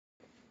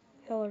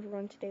Hello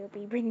everyone, today I'll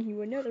be bringing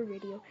you another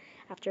video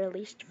after at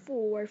least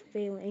 4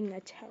 failing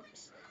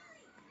attempts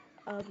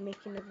of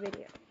making a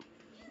video.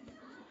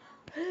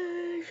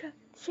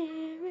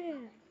 And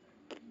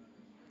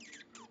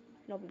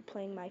I'll be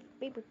playing my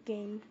favorite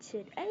game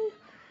today,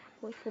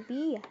 which will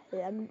be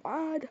the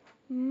God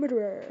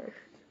Murderer.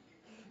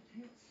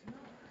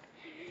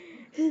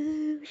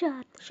 Who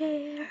shot the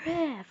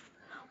sheriff?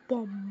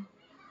 Bum,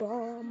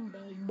 bum,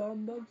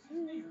 bum, bum, bum.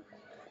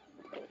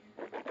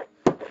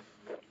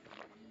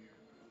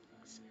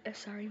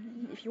 Sorry,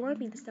 if you want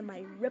me to send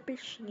my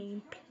rubbish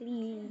name,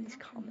 please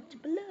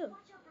comment below.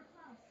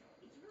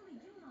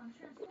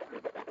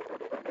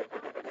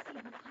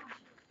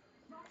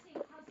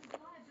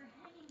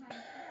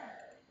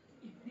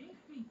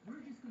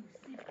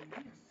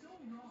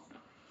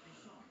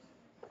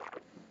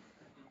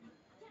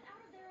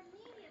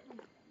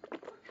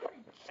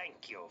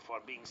 Thank you for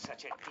being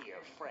such a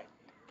dear friend.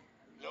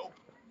 Nope.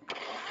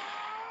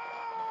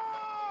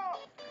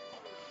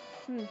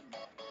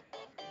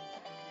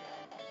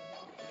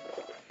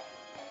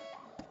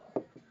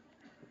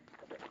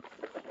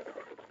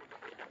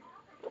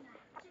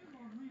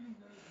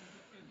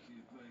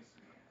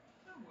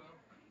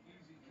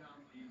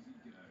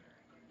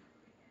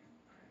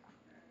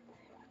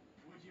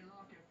 Would you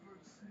like a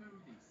fruit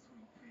smoothie,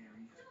 sweet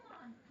fairy?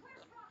 Dumon,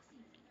 where's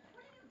Roxy?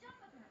 What have you done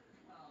with her?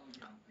 Oh,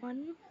 young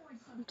thing.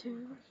 1,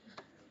 2,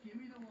 Give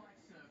me the white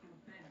circle,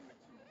 then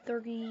we'll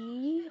talk.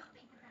 3,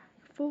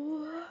 4,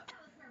 Tell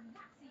us where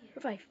Roxy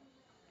is. 5.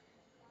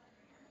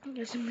 I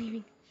guess I'm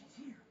leaving. She's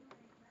here.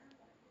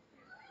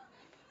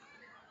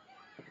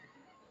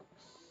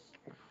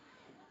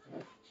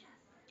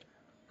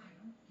 I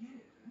don't get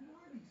it. Who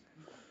are these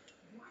people?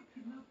 Why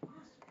kidnap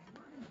us? And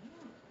what do they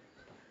want?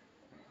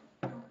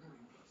 Don't worry,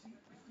 Roxy.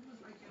 As soon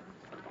as I get her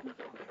tied,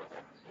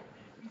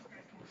 I'll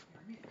get us out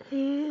of here. These guys can't scare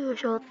me. Who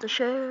shot the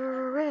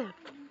sheriff?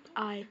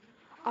 I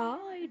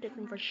did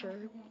them for sure. Wait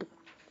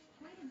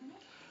a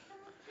minute.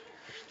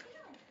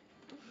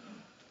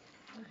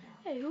 Someone's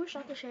here. Hey, who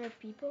shot the sheriff,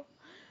 people?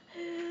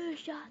 Who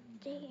shot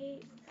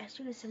the... As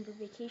soon as summer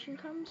vacation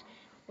comes,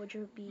 which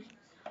will be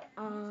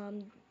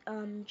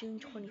June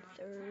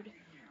 23rd,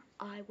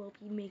 I will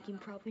be making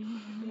probably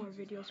more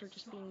videos or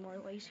just being more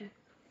lazy.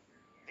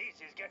 This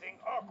is getting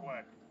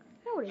awkward.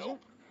 No, it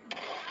isn't.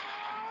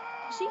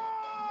 See?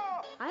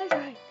 I was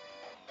right.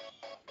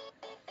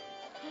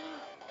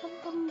 Bum,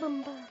 bum,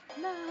 bum, bum.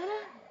 Na, na.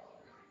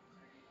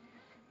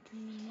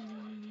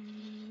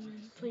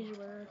 Please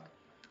work.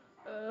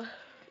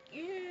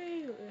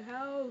 Yay!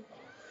 How?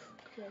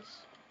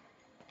 Yes.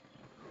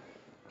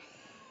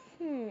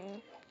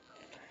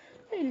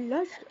 Hey,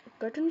 let's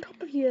get on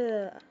top of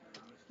here.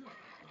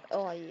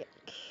 Oh, yuck.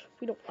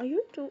 We don't.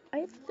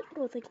 I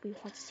don't think we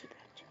want to see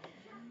that.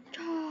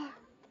 Cha.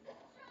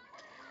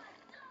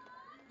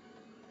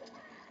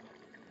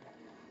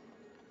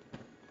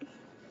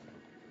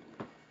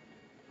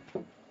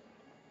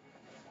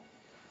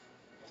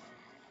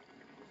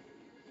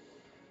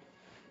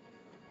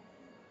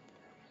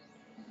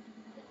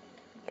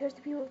 Because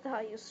the people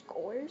that use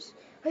scores,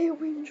 I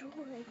hope we enjoy.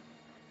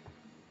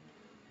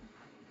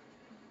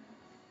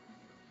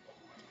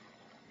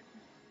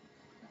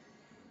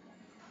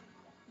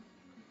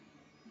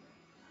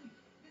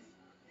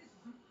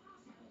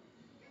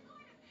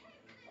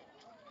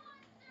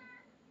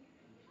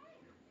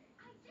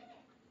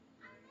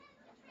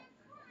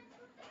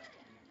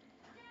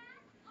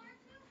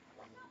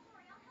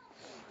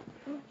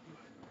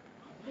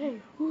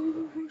 Hey,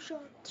 who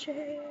shot the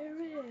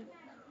sheriff?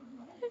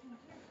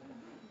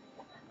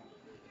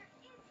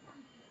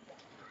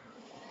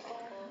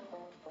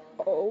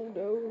 Oh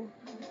no.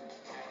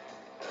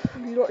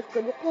 Not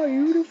gonna my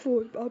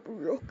uniform. I'm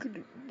rocking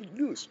it. The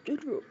new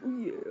general.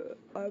 Yeah,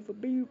 I'm a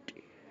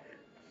beauty.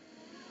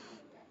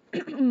 I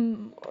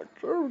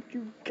told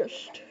you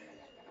just.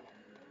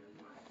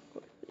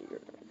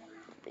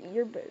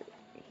 You're better.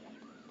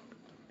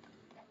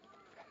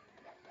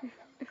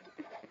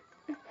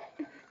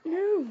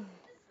 No.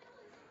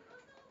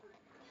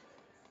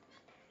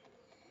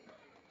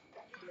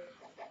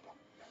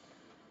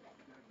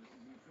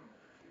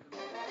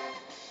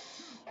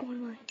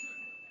 One way.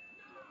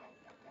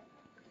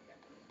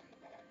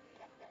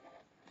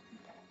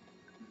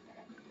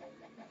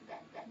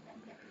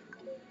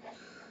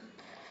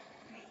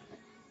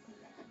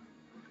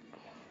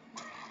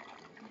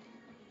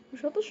 Who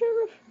shot the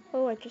sheriff?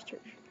 Oh, I just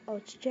heard. Oh,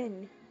 it's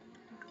Jen.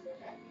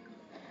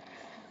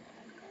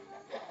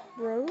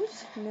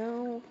 Rose?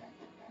 No.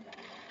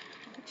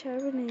 What's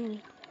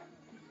happening?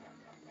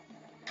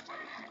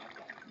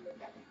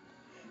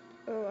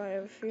 Oh, I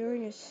have a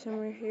feeling it's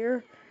somewhere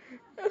here.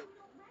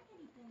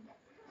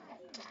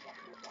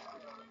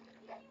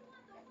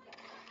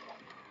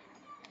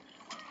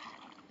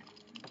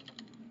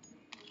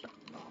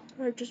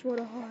 I just want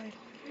to hide.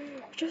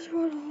 I just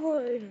want to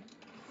hide.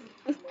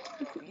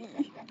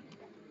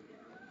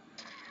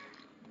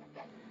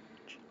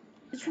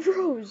 It's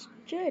Rose.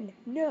 Jen.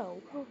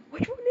 No.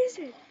 Which one is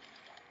it?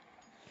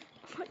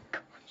 Oh my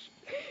gosh.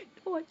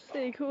 Don't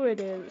say who it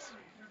is.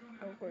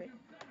 Oh, wait.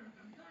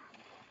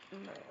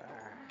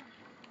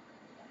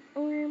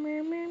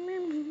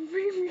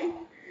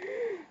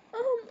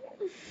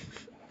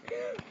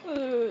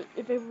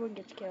 If everyone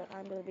gets killed,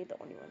 I'm gonna be the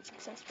only one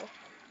successful.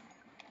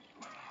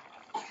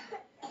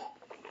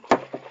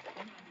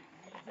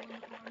 Rejoin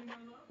the party, my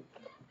love?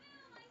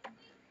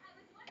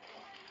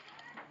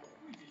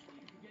 We just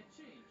needed to get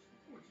changed.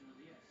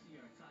 Fortunately, I see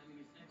our timing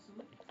is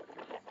excellent.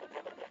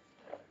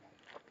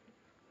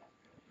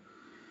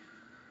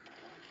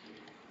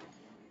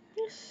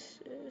 Let's. This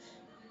is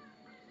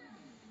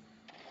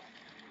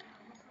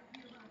Looks like we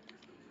arrived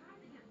just in time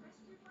to get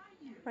rescued by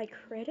you. my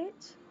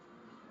credits.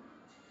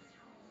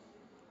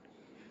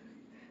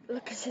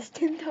 Look, it says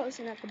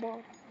 10,000 at the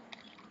bottom.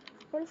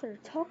 What are they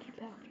talking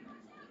about?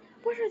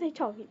 What are they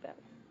talking about?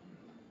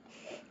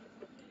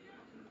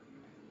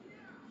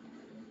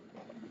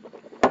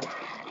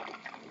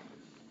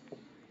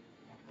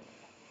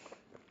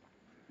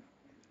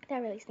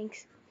 That really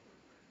stinks.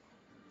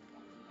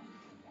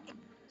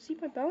 See,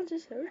 my balance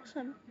is hurt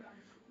some.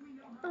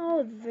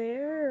 Oh,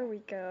 there we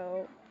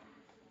go.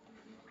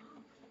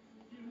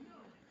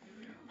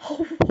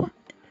 Oh, what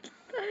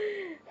the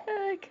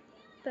heck?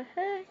 The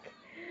heck?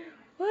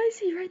 Why is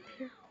he right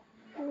there?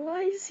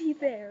 Why is he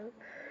there?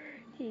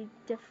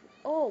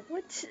 Oh,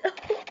 what?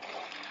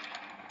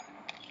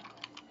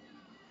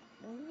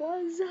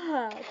 What's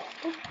up?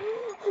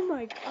 Oh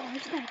my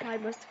gosh, that guy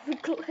must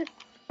have glitched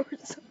or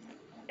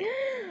something.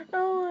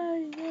 Oh my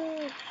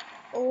gosh.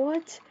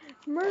 What?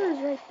 Murder's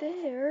right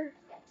there.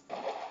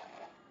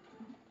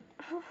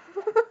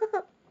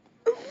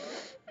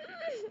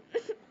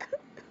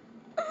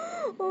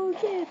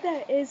 Okay,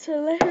 that is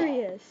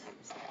hilarious.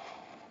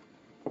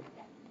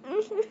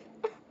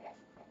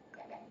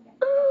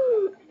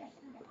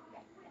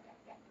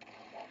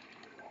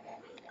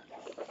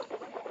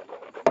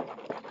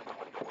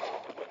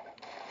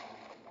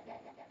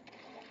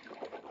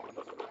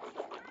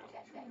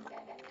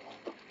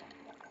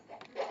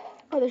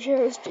 Oh, the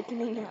sheriff's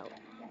chickening out.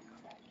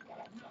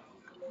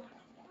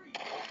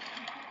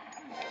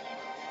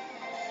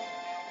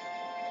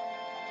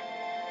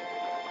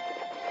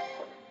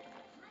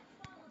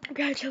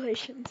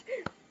 Congratulations.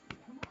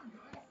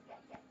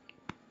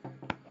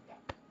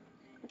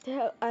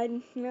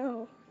 I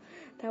know.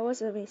 That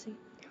was amazing.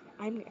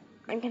 I'm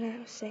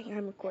gonna say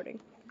I'm recording.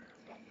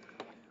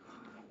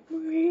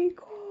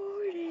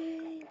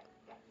 Recording.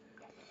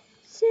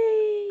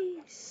 Say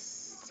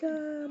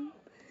something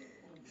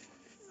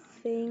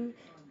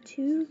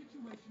to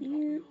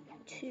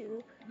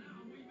YouTube.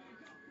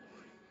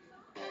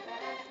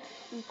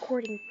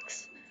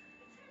 Recordings.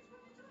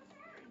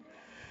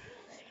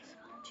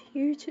 To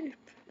YouTube.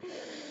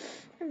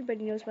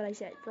 Everybody knows what I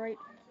said, right?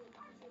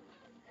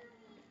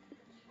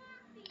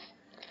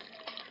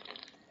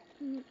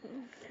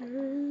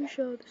 Who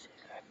shall the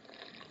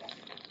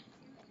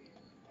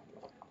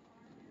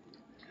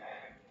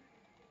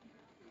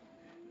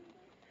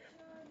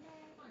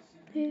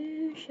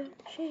Who shall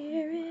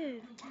share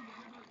it?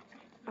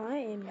 I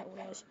am known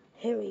as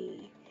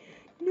Harry.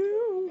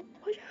 No,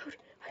 watch out!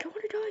 I don't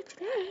want to die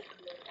today.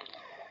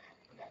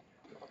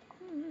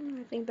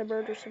 I think the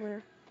bird is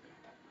somewhere.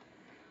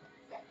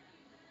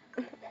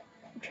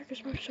 Drink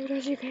as much soda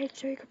as you can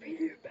so you can pee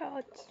your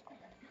pants.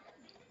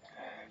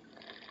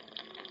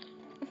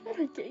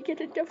 I can't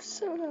get enough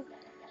soda.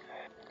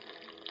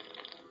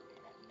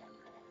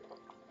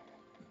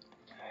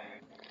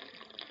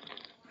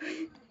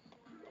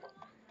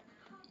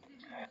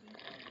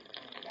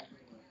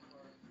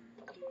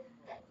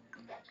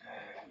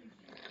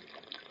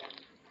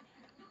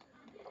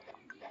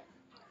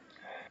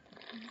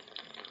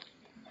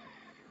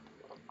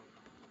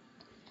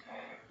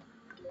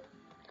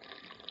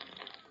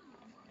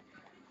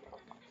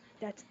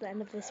 That's the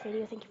end of this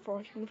video. Thank you for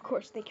watching. Of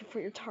course, thank you for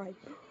your time.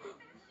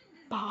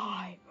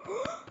 Bye.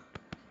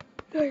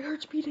 My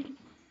heart's beating.